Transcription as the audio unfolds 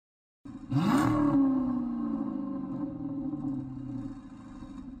Hey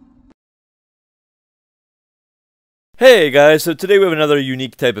guys, so today we have another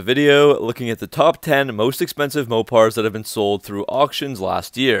unique type of video looking at the top 10 most expensive Mopars that have been sold through auctions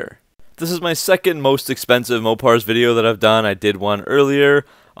last year. This is my second most expensive Mopars video that I've done. I did one earlier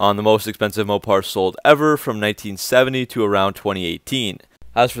on the most expensive Mopars sold ever from 1970 to around 2018.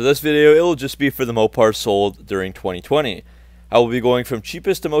 As for this video, it will just be for the Mopars sold during 2020. I will be going from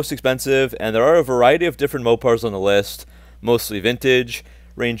cheapest to most expensive, and there are a variety of different Mopars on the list, mostly vintage,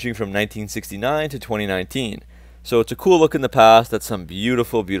 ranging from 1969 to 2019. So it's a cool look in the past at some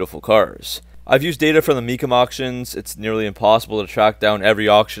beautiful, beautiful cars. I've used data from the Mecum auctions. It's nearly impossible to track down every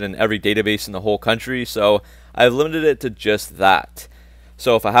auction and every database in the whole country, so I've limited it to just that.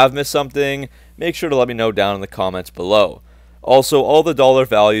 So if I have missed something, make sure to let me know down in the comments below. Also, all the dollar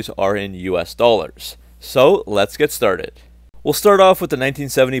values are in US dollars. So let's get started. We'll start off with the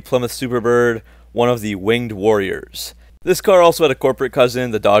 1970 Plymouth Superbird, one of the winged warriors. This car also had a corporate cousin,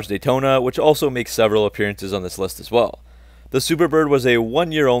 the Dodge Daytona, which also makes several appearances on this list as well. The Superbird was a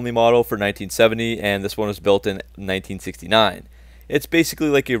one-year-only model for 1970, and this one was built in 1969. It's basically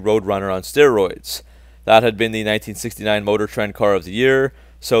like a Roadrunner on steroids. That had been the 1969 Motor Trend Car of the Year,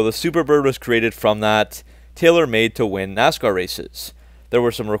 so the Superbird was created from that, tailor-made to win NASCAR races. There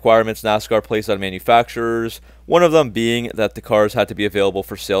were some requirements NASCAR placed on manufacturers, one of them being that the cars had to be available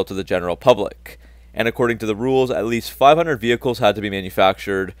for sale to the general public. And according to the rules, at least 500 vehicles had to be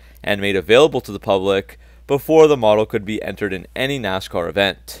manufactured and made available to the public before the model could be entered in any NASCAR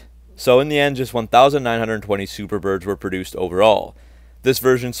event. So in the end, just 1,920 Superbirds were produced overall. This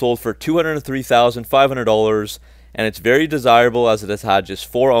version sold for $203,500, and it's very desirable as it has had just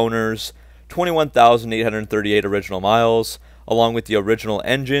 4 owners, 21,838 original miles, along with the original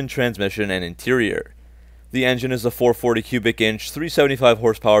engine, transmission, and interior. The engine is a 440 cubic inch, 375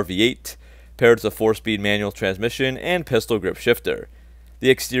 horsepower V8, paired with a 4-speed manual transmission and pistol grip shifter. The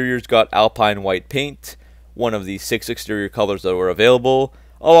exterior's got Alpine white paint, one of the 6 exterior colors that were available,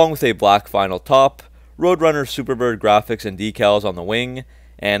 along with a black vinyl top, Roadrunner Superbird graphics and decals on the wing,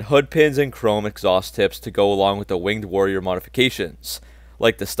 and hood pins and chrome exhaust tips to go along with the Winged Warrior modifications,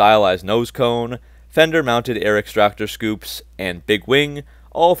 like the stylized nose cone, fender-mounted air extractor scoops, and big wing,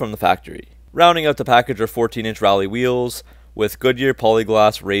 all from the factory. Rounding out the package are 14-inch rally wheels, with Goodyear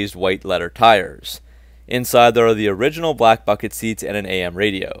Polyglass raised white leather tires. Inside there are the original black bucket seats and an AM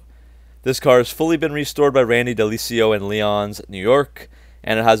radio. This car has fully been restored by Randy D'Alicio in Lyons, New York,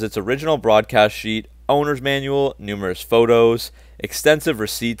 and it has its original broadcast sheet, owner's manual, numerous photos, extensive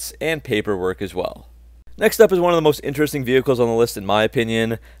receipts, and paperwork as well. Next up is one of the most interesting vehicles on the list in my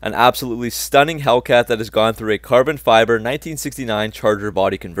opinion, an absolutely stunning Hellcat that has gone through a carbon fiber 1969 Charger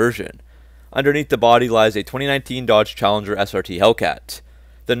body conversion. Underneath the body lies a 2019 Dodge Challenger SRT Hellcat.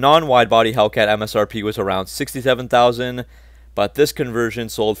 The non-wide-body Hellcat MSRP was around $67,000, but this conversion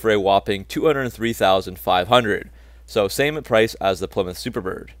sold for a whopping $203,500, so same price as the Plymouth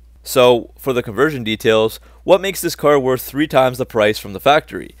Superbird. So, for the conversion details, what makes this car worth 3 times the price from the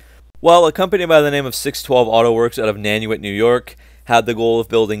factory? Well, a company by the name of 612 Auto Works out of Nanuet, New York, had the goal of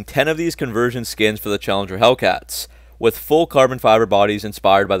building 10 of these conversion skins for the Challenger Hellcats, with full carbon fiber bodies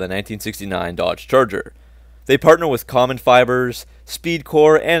inspired by the 1969 Dodge Charger. They partner with Common Fibers,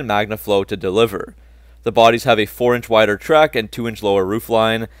 Speedcore, and MagnaFlow to deliver. The bodies have a 4-inch wider track and 2-inch lower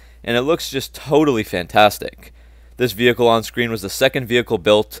roofline, and it looks just totally fantastic. This vehicle on screen was the second vehicle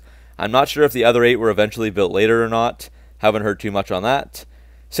built. I'm not sure if the other 8 were eventually built later or not. Haven't heard too much on that.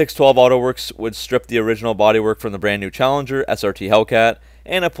 612 Auto Works would strip the original bodywork from the brand new Challenger SRT Hellcat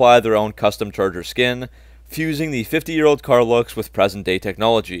and apply their own custom Charger skin, fusing the 50-year-old car looks with present-day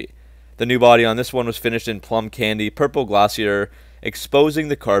technology. The new body on this one was finished in plum candy purple glacier, exposing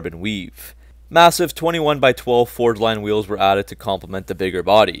the carbon weave. Massive 21 by 12 Ford-line wheels were added to complement the bigger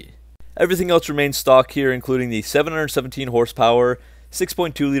body. Everything else remains stock here, including the 717 horsepower,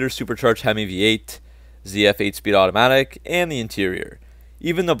 6.2-liter supercharged Hemi V8, ZF 8-speed automatic, and the interior.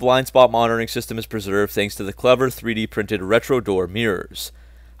 Even the blind spot monitoring system is preserved thanks to the clever 3D printed retro door mirrors.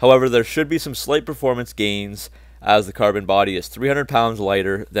 However, there should be some slight performance gains, as the carbon body is 300 pounds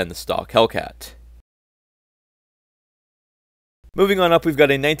lighter than the stock Hellcat. Moving on up, we've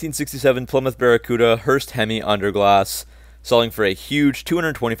got a 1967 Plymouth Barracuda Hurst Hemi Under Glass, selling for a huge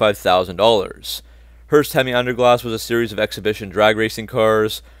 $225,000. Hurst Hemi Under Glass was a series of exhibition drag racing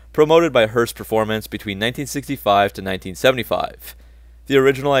cars, promoted by Hurst Performance between 1965 to 1975. The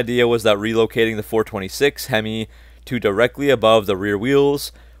original idea was that relocating the 426 Hemi to directly above the rear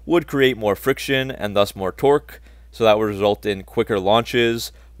wheels would create more friction and thus more torque, so that would result in quicker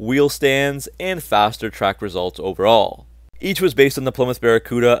launches, wheel stands, and faster track results overall. Each was based on the Plymouth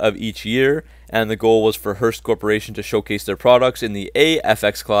Barracuda of each year, and the goal was for Hurst Corporation to showcase their products in the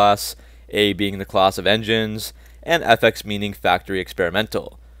A-FX class, A being the class of engines, and FX meaning factory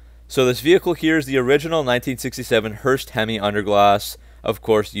experimental. So this vehicle here is the original 1967 Hurst Hemi Under Glass, of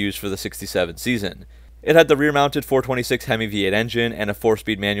course used for the 67 season. It had the rear-mounted 426 Hemi V8 engine and a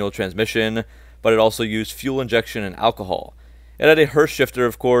 4-speed manual transmission, but it also used fuel injection and alcohol. It had a Hurst shifter,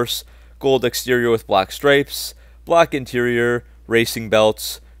 of course, gold exterior with black stripes, black interior, racing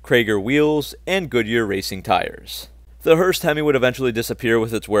belts, Krager wheels, and Goodyear racing tires. The Hurst Hemi would eventually disappear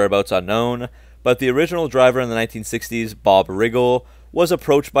with its whereabouts unknown, but the original driver in the 1960s, Bob Riggle, was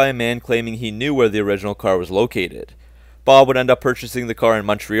approached by a man claiming he knew where the original car was located. Bob would end up purchasing the car in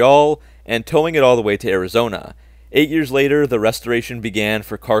Montreal and towing it all the way to Arizona. 8 years later, the restoration began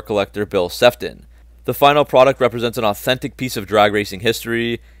for car collector Bill Sefton. The final product represents an authentic piece of drag racing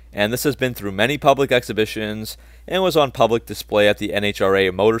history, and this has been through many public exhibitions and was on public display at the NHRA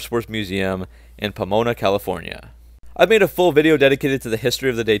Motorsports Museum in Pomona, California. I've made a full video dedicated to the history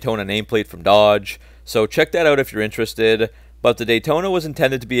of the Daytona nameplate from Dodge, so check that out if you're interested, but the Daytona was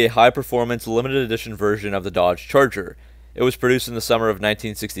intended to be a high-performance limited edition version of the Dodge Charger. It was produced in the summer of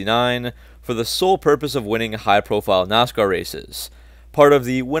 1969 for the sole purpose of winning high-profile NASCAR races, part of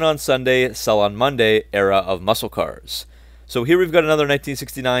the win on Sunday, sell on Monday era of muscle cars. So here we've got another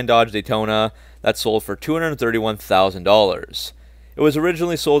 1969 Dodge Daytona that sold for $231,000. It was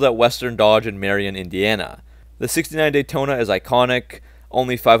originally sold at Western Dodge in Marion, Indiana. The 69 Daytona is iconic,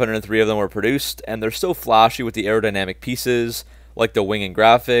 only 503 of them were produced, and they're so flashy with the aerodynamic pieces, like the wing and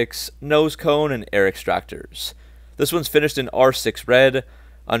graphics, nose cone, and air extractors. This one's finished in R6 red.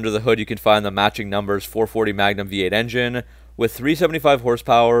 Under the hood you can find the matching numbers 440 Magnum V8 engine with 375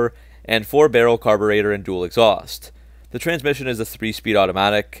 horsepower and 4-barrel carburetor and dual exhaust. The transmission is a 3-speed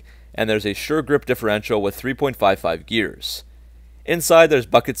automatic, and there's a sure grip differential with 3.55 gears. Inside there's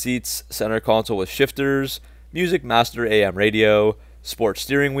bucket seats, center console with shifters, music master AM radio, sports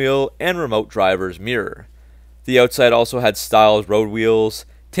steering wheel, and remote driver's mirror. The outside also had Styles road wheels,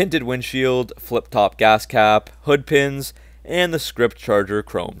 tinted windshield, flip-top gas cap, hood pins, and the Script Charger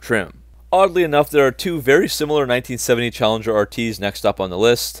chrome trim. Oddly enough, there are two very similar 1970 Challenger RTs next up on the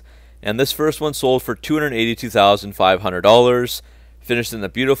list, and this first one sold for $282,500, finished in the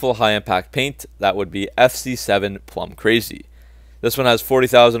beautiful high-impact paint that would be FC7 Plum Crazy. This one has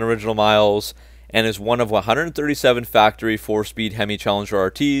 40,000 original miles and is one of 137 factory 4-speed Hemi Challenger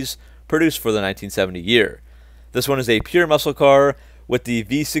RTs produced for the 1970 year. This one is a pure muscle car with the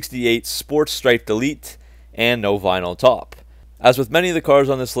V68 Sports Striped Elite and no vinyl top. As with many of the cars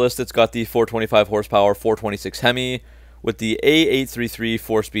on this list, it's got the 425 horsepower 426 Hemi with the A833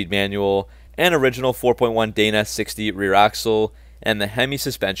 4-speed manual and original 4.1 Dana 60 rear axle and the Hemi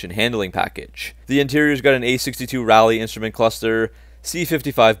suspension handling package. The interior's got an A62 Rally instrument cluster,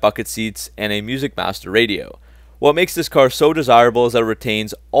 C55 bucket seats, and a Music Master radio. What makes this car so desirable is that it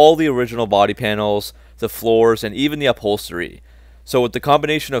retains all the original body panels, the floors, and even the upholstery. So with the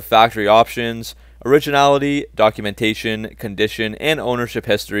combination of factory options, originality, documentation, condition, and ownership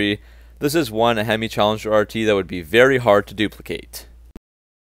history, this is a Hemi Challenger RT that would be very hard to duplicate.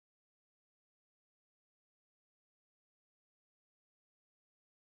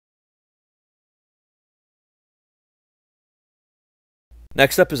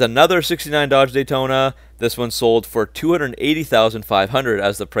 Next up is another 69 Dodge Daytona. This one sold for $280,500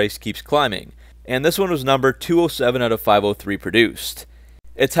 as the price keeps climbing, and this one was number 207 out of 503 produced.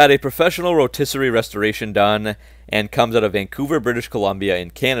 It's had a professional rotisserie restoration done and comes out of Vancouver, British Columbia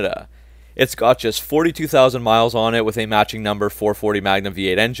in Canada. It's got just 42,000 miles on it with a matching number 440 Magnum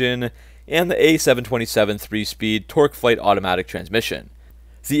V8 engine and the A727 3-speed Torque Flight automatic transmission.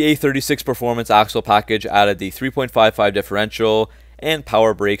 The A36 Performance axle package added the 3.55 differential and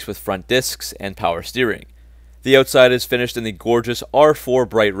power brakes with front discs and power steering. The outside is finished in the gorgeous R4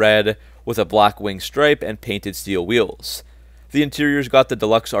 bright red with a black wing stripe and painted steel wheels. The interior's got the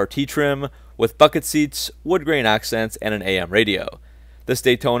deluxe RT trim with bucket seats, wood grain accents, and an AM radio. This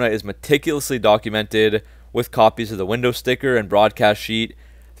Daytona is meticulously documented with copies of the window sticker and broadcast sheet,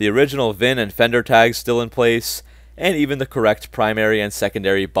 the original VIN and fender tags still in place, and even the correct primary and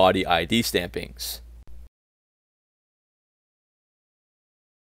secondary body ID stampings.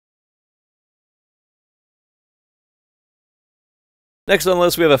 Next on the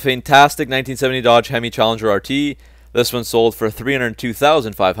list we have a fantastic 1970 Dodge Hemi Challenger RT. This one sold for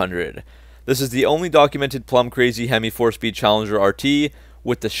 $302,500. This is the only documented Plum Crazy Hemi 4-speed Challenger RT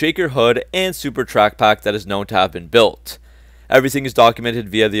with the shaker hood and super track pack that is known to have been built. Everything is documented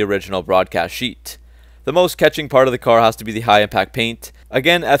via the original broadcast sheet. The most catching part of the car has to be the high impact paint,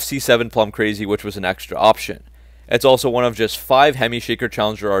 again FC7 Plum Crazy, which was an extra option. It's also one of just 5 Hemi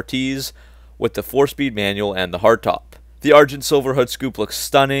Challenger RTs with the 4-speed manual and the hardtop. The Argent Silver hood scoop looks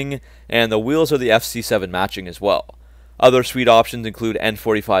stunning, and the wheels are the FC7 matching as well. Other sweet options include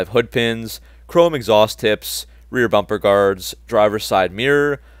N45 hood pins, chrome exhaust tips, rear bumper guards, driver's side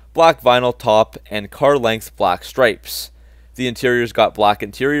mirror, black vinyl top, and car-length black stripes. The interior's got black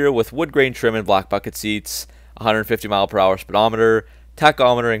interior with wood grain trim and black bucket seats, 150 mph speedometer,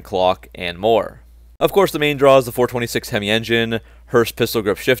 tachometer and clock, and more. Of course, the main draw is the 426 Hemi engine, Hurst pistol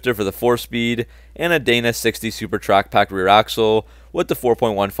grip shifter for the 4-speed, and a Dana 60 Super Track Pack rear axle with the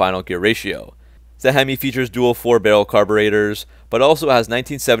 4.1 final gear ratio. The Hemi features dual 4-barrel carburetors, but also has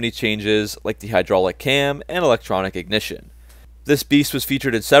 1970 changes like the hydraulic cam and electronic ignition. This beast was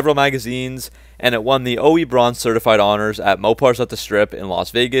featured in several magazines, and it won the OE Bronze Certified Honors at Mopars at the Strip in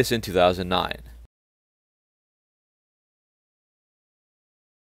Las Vegas in 2009.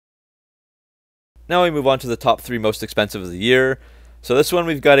 Now we move on to the top 3 most expensive of the year. So this one,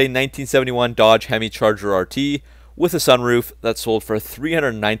 we've got a 1971 Dodge Hemi Charger RT with a sunroof that sold for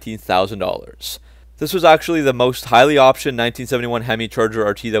 $319,000. This was actually the most highly optioned 1971 Hemi Charger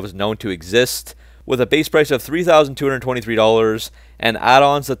RT that was known to exist, with a base price of $3,223 and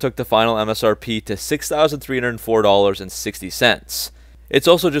add-ons that took the final MSRP to $6,304.60. It's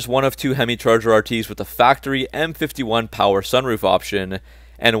also just one of 2 Hemi Charger RTs with a factory M51 power sunroof option,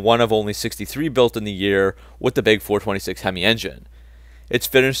 and one of only 63 built in the year with the big 426 Hemi engine. It's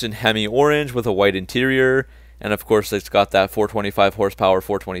finished in Hemi orange with a white interior, and of course it's got that 425 horsepower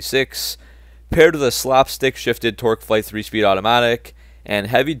 426, paired with a slapstick shifted torque flight 3-speed automatic, and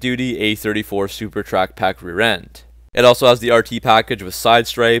heavy-duty A34 Super Track Pack rear end. It also has the RT package with side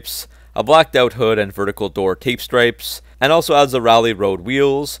stripes, a blacked out hood and vertical door tape stripes, and also adds the Rally Road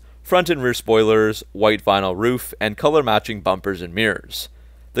wheels, front and rear spoilers, white vinyl roof, and color matching bumpers and mirrors.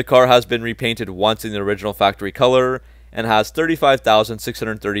 The car has been repainted once in the original factory color and has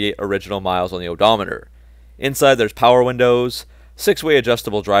 35,638 original miles on the odometer. Inside there's power windows, 6-way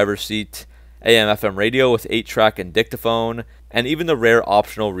adjustable driver's seat, AM/FM radio with 8-track and dictaphone, and even the rare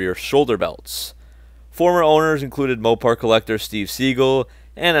optional rear shoulder belts. Former owners included Mopar collector Steve Siegel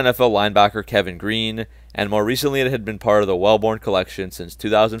and NFL linebacker Kevin Green, and more recently it had been part of the Wellborn collection since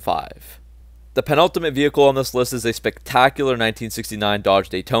 2005. The penultimate vehicle on this list is a spectacular 1969 Dodge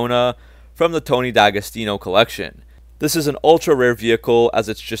Daytona from the Tony D'Agostino collection. This is an ultra rare vehicle as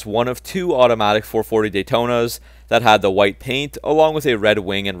it's just one of 2 automatic 440 Daytonas that had the white paint along with a red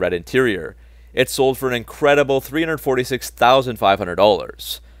wing and red interior. It sold for an incredible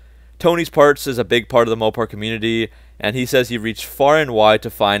 $346,500. Tony's Parts is a big part of the Mopar community, and he says he reached far and wide to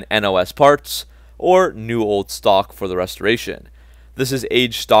find NOS parts or new old stock for the restoration. This is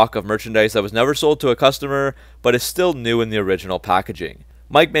aged stock of merchandise that was never sold to a customer, but is still new in the original packaging.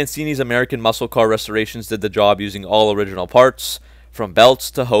 Mike Mancini's American Muscle Car Restorations did the job using all original parts, from belts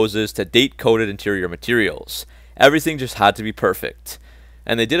to hoses to date-coated interior materials. Everything just had to be perfect.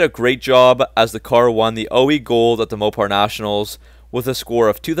 And they did a great job as the car won the OE Gold at the Mopar Nationals with a score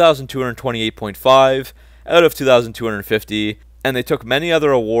of 2,228.5 out of 2,250, and they took many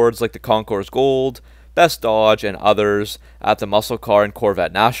other awards like the Concours Gold, Best Dodge, and others at the Muscle Car and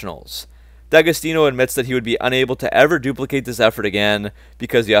Corvette Nationals. D'Agostino admits that he would be unable to ever duplicate this effort again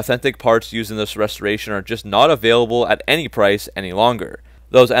because the authentic parts used in this restoration are just not available at any price any longer.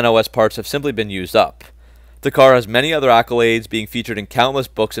 Those NOS parts have simply been used up. The car has many other accolades, being featured in countless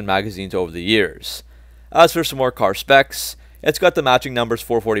books and magazines over the years. As for some more car specs, it's got the matching numbers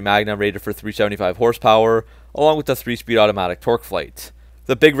 440 Magnum rated for 375 horsepower, along with the 3-speed automatic torque flight.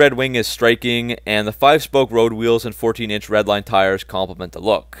 The big red wing is striking, and the 5-spoke road wheels and 14-inch redline tires complement the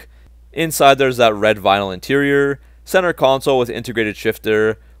look. Inside there's that red vinyl interior, center console with integrated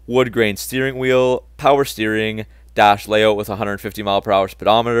shifter, wood grain steering wheel, power steering, dash layout with 150 mph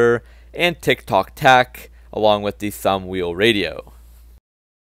speedometer, and tick-tock tack, along with the thumb wheel radio.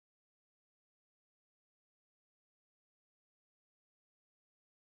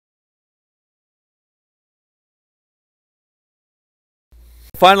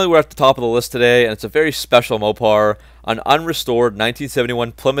 Finally, we're at the top of the list today, and it's a very special Mopar, an unrestored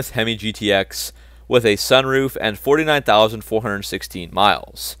 1971 Plymouth Hemi GTX with a sunroof and 49,416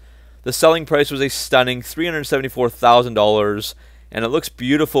 miles. The selling price was a stunning $374,000, and it looks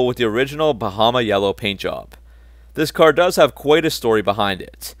beautiful with the original Bahama yellow paint job. This car does have quite a story behind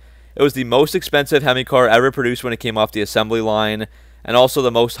it. It was the most expensive Hemi car ever produced when it came off the assembly line, and also the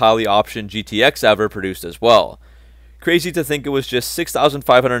most highly optioned GTX ever produced as well. Crazy to think it was just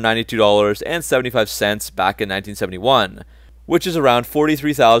 $6,592.75 back in 1971, which is around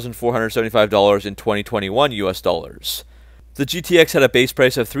 $43,475 in 2021 US dollars. The GTX had a base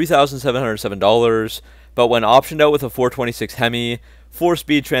price of $3,707, but when optioned out with a 426 Hemi,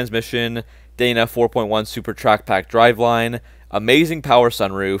 4-speed transmission, Dana 4.1 Super Track Pack driveline, amazing power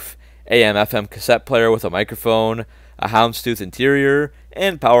sunroof, AM/FM cassette player with a microphone, a houndstooth interior,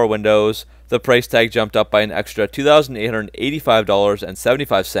 and power windows, the price tag jumped up by an extra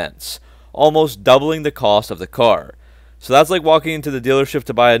 $2,885.75, almost doubling the cost of the car. So that's like walking into the dealership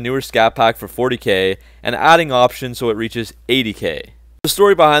to buy a newer Scat Pack for $40K and adding options so it reaches $80K. The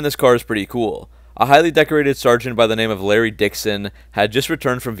story behind this car is pretty cool. A highly decorated sergeant by the name of Larry Dixon had just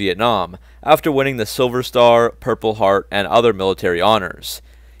returned from Vietnam after winning the Silver Star, Purple Heart, and other military honors.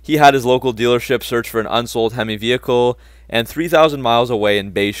 He had his local dealership search for an unsold Hemi vehicle, and 3,000 miles away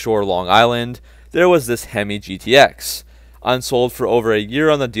in Bay Shore, Long Island, there was this Hemi GTX, unsold for over a year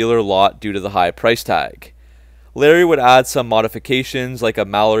on the dealer lot due to the high price tag. Larry would add some modifications like a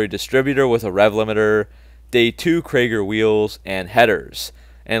Mallory distributor with a rev limiter, Day 2 Krager wheels, and headers,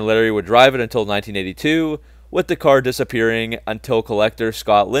 and Larry would drive it until 1982, with the car disappearing until collector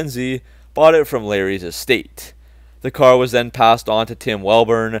Scott Lindsay bought it from Larry's estate. The car was then passed on to Tim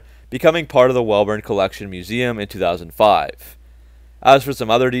Welburn, becoming part of the Welburn Collection Museum in 2005. As for some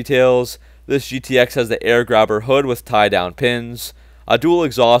other details, this GTX has the air grabber hood with tie-down pins, a dual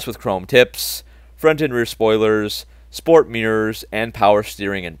exhaust with chrome tips, front and rear spoilers, sport mirrors, and power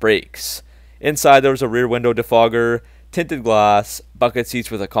steering and brakes. Inside there was a rear window defogger, tinted glass, bucket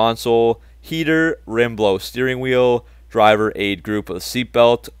seats with a console, heater, rim blow steering wheel, driver aid group with a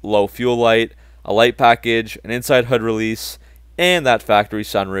seatbelt, low fuel light, a light package, an inside hood release, and that factory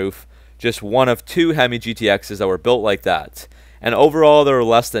sunroof. Just one of 2 Hemi GTXs that were built like that. And overall there were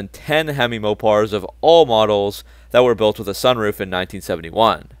less than 10 Hemi Mopars of all models that were built with a sunroof in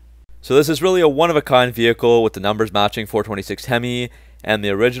 1971. So this is really a one-of-a-kind vehicle with the numbers matching 426 Hemi and the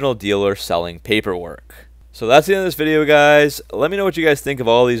original dealer selling paperwork. So that's the end of this video, guys. Let me know what you guys think of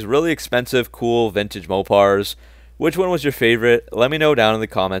all these really expensive, cool, vintage Mopars. Which one was your favorite? Let me know down in the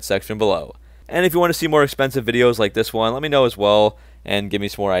comments section below. And if you want to see more expensive videos like this one, let me know as well, and give me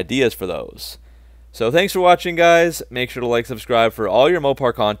some more ideas for those. So thanks for watching, guys. Make sure to like, subscribe for all your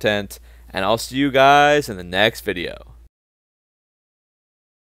Mopar content, and I'll see you guys in the next video.